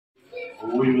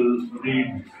we will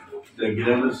read the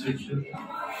grammar section,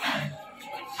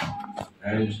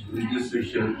 and in this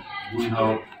section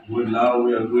now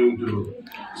we are going to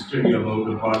study about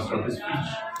the parts of speech.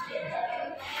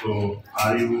 So,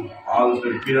 are you all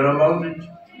clear about it?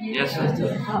 Yes, sir.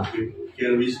 Okay.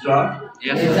 Can we start?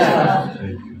 Yes, sir.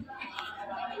 Thank you.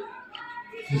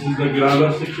 This is the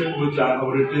grammar section which I have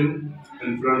written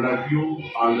in front of you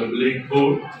on the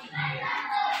blackboard.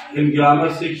 In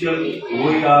grammar section,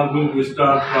 we are going to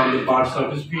start from the parts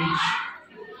of speech.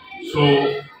 So,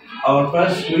 our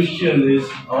first question is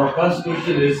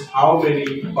how many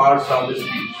parts of the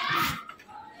speech?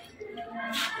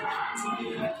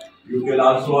 You can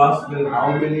also ask then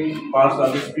how many parts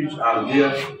of the speech are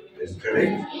there. Is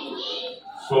correct.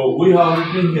 So we have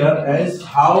written here as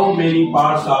how many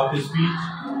parts of the speech.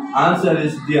 Answer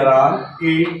is there are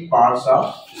 8 parts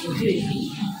of speech.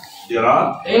 There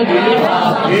are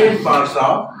 8 parts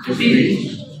of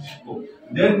speech.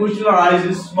 Then question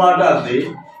arises, what are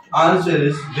they? Answer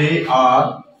is they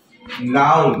are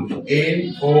noun.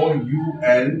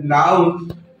 N-O-U-N.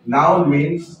 Noun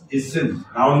means essence.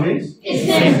 Noun means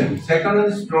essence. Second one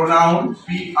is pronoun.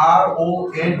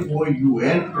 P-R-O-N-O-U-N.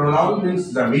 Pronoun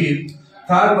means zamir.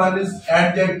 Third one is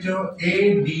adjective.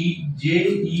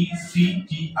 A-D-J-E-C-T-I-V-E.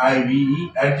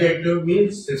 Adjective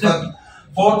means sifat.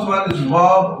 Fourth one is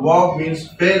verb. Verb means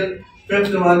fill.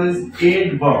 Fifth one is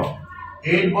aid verb.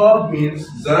 Aid verb means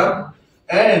zarf.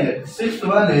 And sixth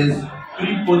one is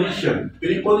preposition.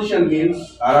 Preposition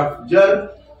means harf jar.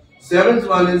 Seventh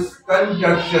one is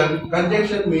conjunction.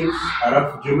 Conjunction means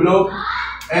harf jumlo.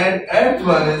 And eighth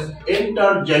one is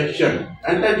interjection.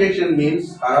 Interjection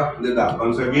means harf nida.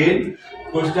 Once again,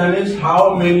 question is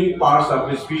how many parts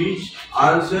of speech?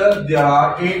 Answer, there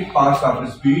are 8 parts of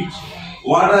speech.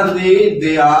 What are they?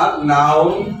 They are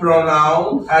noun,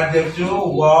 pronoun, adjective,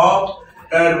 verb,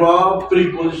 adverb,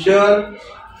 preposition,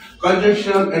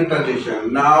 conjunction,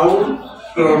 interjection. Noun,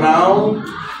 pronoun,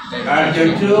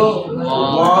 adjective,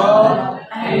 verb,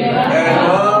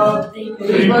 adverb,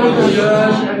 preposition,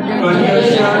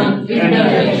 conjunction,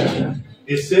 interjection.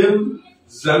 Ism,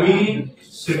 zamir,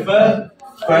 sifat,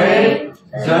 fa'il,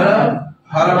 zarf,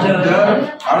 harf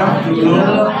jar, harf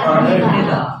jumlo, harf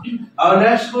nida. Our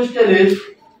next question is,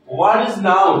 what is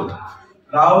noun?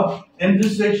 Now, in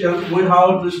this section, we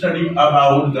have to study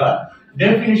about the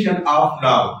definition of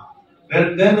noun.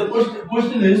 Then the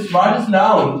question is, what is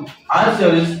noun?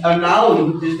 Answer is, a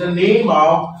noun is the name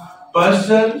of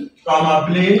person,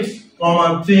 place,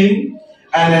 thing,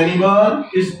 an animal,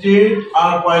 state,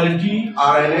 or quality,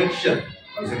 or an action.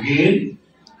 Once again,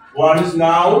 what is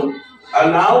noun? A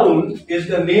noun is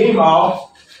the name of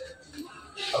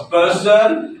a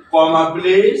person,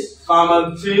 place,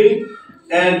 thing,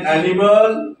 an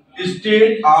animal,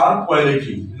 state, or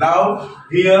quality. Now,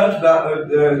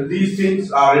 here these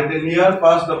things are written here.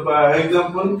 First, the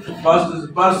example. First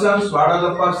is persons. What are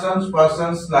the persons?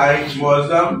 Persons like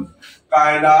Mozam,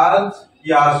 Kainat,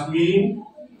 Yasmin,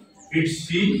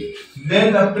 Itzi.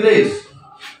 Then the place.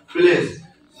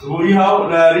 So we have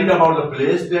read about the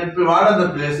place. Then what are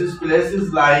the places?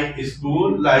 Places like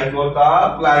school, like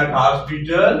hotel, like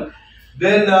hospital.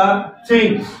 Then the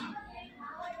things.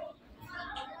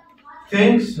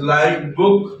 Things like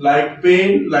book, like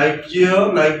pen, like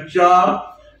chair, like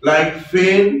chalk, like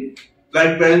fan,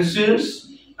 like pencils.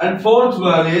 And fourth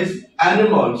one is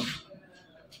animals.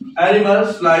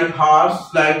 Animals like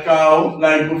horse, like cow,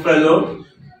 like buffalo,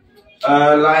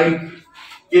 like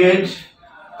cat.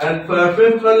 And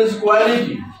fifth one is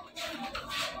quality.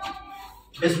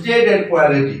 State and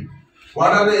quality.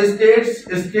 What are the states?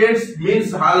 States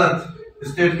means halat.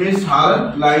 State means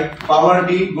halat, like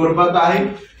poverty, gurbat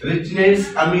ahi,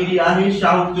 richness, amiri ahi,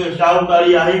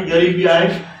 shahukari ahi, garibi ahi.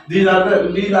 These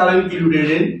are included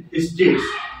in states.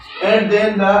 And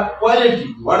then the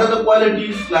quality. What are the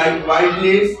qualities? Like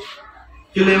whiteness,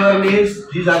 cleverness.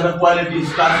 These are the qualities.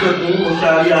 Tasatu,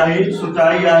 hoshari ahi,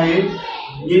 sutai ahi.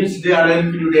 Means they are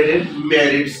included in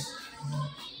merits.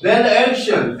 Then the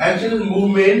action. Action is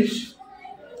movement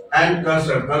and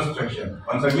construction.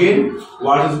 Once again,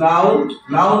 what is noun?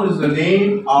 Noun is the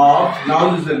name of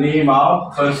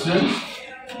person,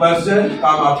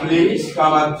 place,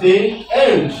 thing,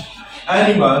 and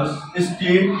animals,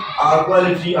 state, or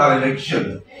quality, or an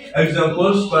action.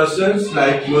 Examples: persons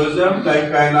like Yosem,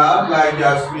 like Kainat, like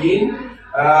Yasmin,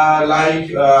 like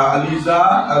Aliza,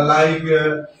 like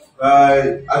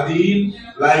Adil,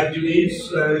 like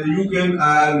Denise. You can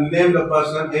name the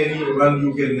person, anyone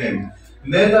you can name.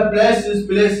 Then the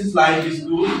places like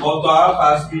school, hotel,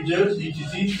 hospitals,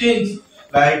 etc. Things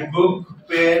like book,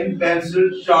 pen,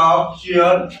 pencil, chalk,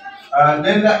 chair,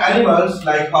 Then the animals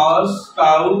like horse,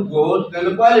 cow, goat, then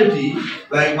the quality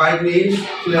like whiteness,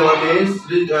 flavorness,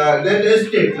 then the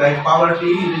state like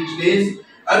poverty, richness,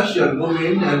 action,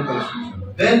 movement, and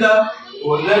constitution. Then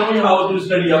learn how to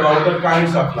study about the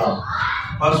kinds of noun.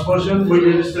 First portion we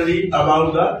will study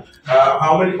about the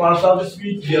how many parts of the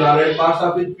speech. There are 8 parts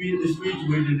of the speech.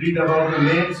 We will read about the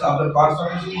names of the parts of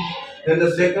the speech. Then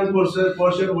the second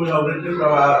portion we have written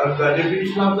the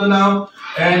definition of the noun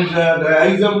and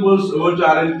the examples which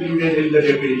are included in the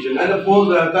definition. And the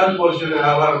third portion,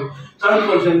 our third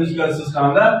portion is consist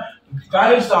of the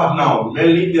kinds of noun.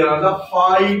 Mainly there are the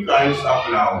 5 kinds of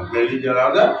noun. Mainly there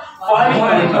are the 5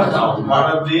 kinds of noun. What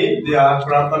are they? They are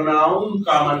proper noun,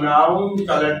 common noun,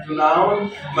 collective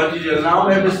noun, material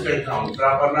noun, abstract noun.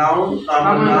 Proper noun,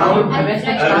 common noun,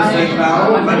 abstract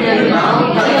noun, material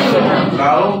noun, collective noun.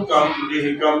 Now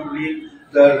complete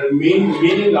the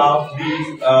meaning of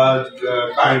these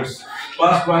kinds.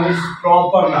 First one is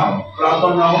proper noun.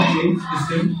 Proper noun means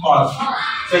is in cause.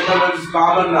 Second one is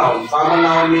common noun. Common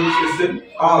noun means is in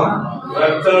all.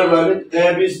 Third one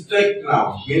is abstract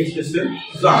noun means is in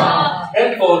some.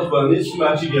 And fourth one is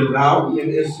material noun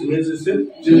means is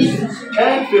in Jesus.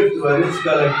 And fifth one is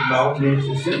collective noun means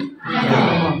is in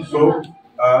yeah. So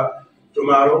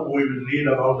tomorrow we will read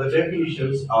about the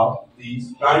definitions of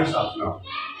these kinds of noun.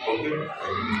 Okay.